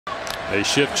They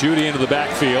shift Judy into the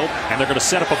backfield, and they're going to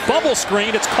set up a bubble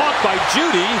screen. It's caught by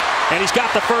Judy, and he's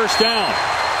got the first down.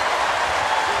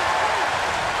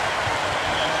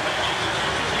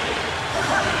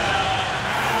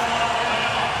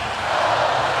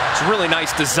 It's a really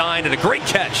nice design and a great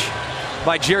catch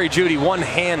by Jerry Judy. One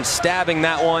hand stabbing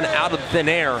that one out of thin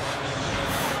air.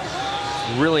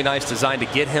 Really nice design to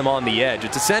get him on the edge.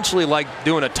 It's essentially like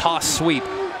doing a toss sweep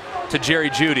to Jerry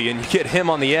Judy, and you get him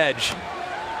on the edge.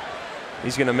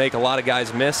 He's going to make a lot of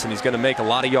guys miss, and he's going to make a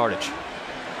lot of yardage.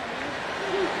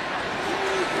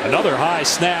 Another high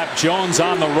snap. Jones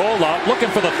on the rollout, looking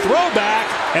for the throwback,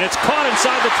 and it's caught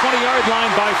inside the 20-yard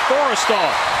line by Forrestal.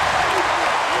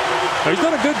 He's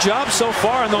done a good job so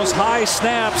far on those high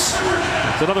snaps.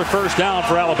 It's another first down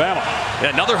for Alabama. Yeah,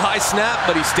 another high snap,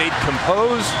 but he stayed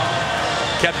composed,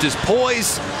 kept his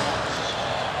poise.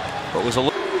 But was a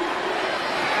little.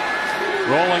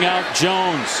 Rolling out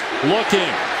Jones, looking,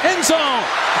 end zone.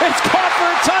 It's caught for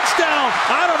a touchdown.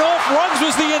 I don't know if Ruggs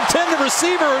was the intended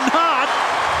receiver or not.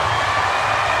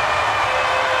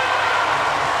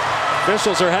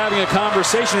 Officials are having a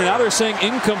conversation, and now they're saying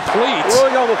incomplete.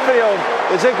 Ruling on the field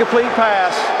is incomplete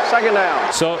pass, second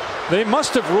down. So they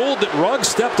must have ruled that Ruggs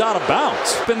stepped out of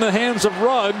bounds in the hands of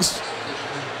Ruggs.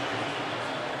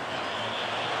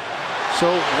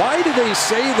 So why do they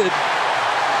say that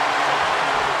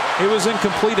it was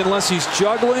incomplete unless he's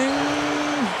juggling?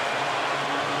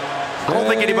 I don't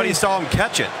think anybody saw him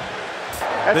catch it.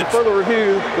 After further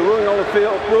review, the ruling on the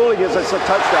field is it's a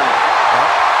touchdown.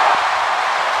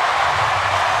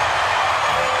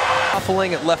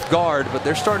 Shuffling at left guard, but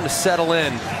they're starting to settle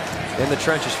in the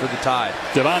trenches for the Tide.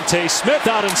 Devontae Smith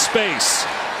out in space.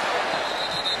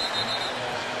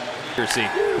 See,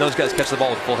 those guys catch the ball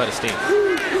with full head of steam.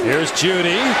 Here's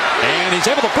Judy, and he's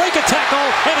able to break a tackle,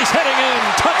 and he's heading in.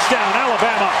 Touchdown,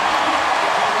 Alabama.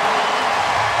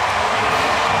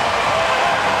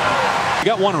 You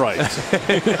got one right.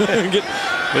 get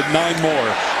 9 more.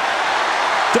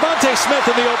 Devontae Smith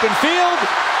in the open field,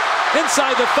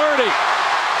 inside the 30.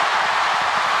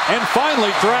 And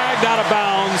finally dragged out of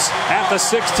bounds at the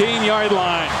 16-yard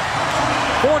line.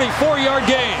 44-yard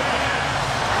gain.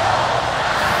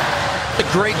 A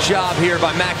great job here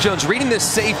by Mac Jones reading this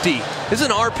safety. This is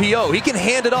an RPO. He can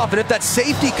hand it off, and if that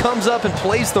safety comes up and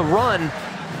plays the run,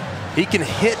 he can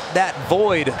hit that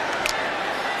void.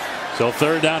 So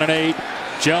 3rd down and 8.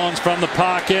 Jones from the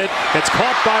pocket. It's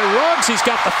caught by Ruggs. He's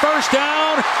got the first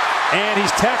down, and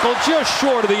he's tackled just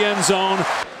short of the end zone.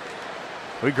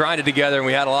 We grinded together, and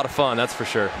we had a lot of fun, that's for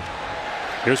sure.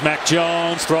 Here's Mac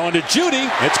Jones throwing to Judy.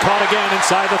 It's caught again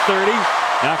inside the 30.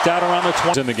 Knocked out around the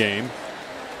 20 in the game.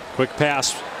 Quick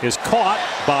pass is caught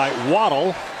by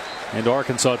Waddle into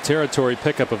Arkansas territory,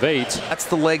 pickup of 8. That's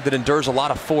the leg that endures a lot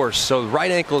of force, so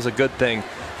right ankle is a good thing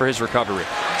for his recovery.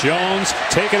 Jones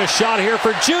taking a shot here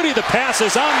for Judy. The pass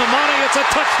is on the money. It's a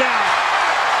touchdown.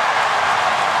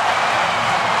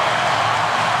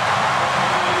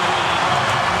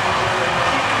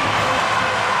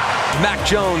 Mac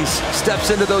Jones steps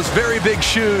into those very big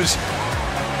shoes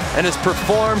and has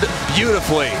performed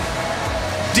beautifully.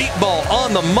 Deep ball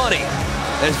on the money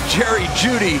as Jerry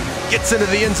Judy gets into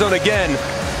the end zone again,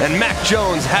 and Mac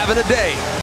Jones having a day.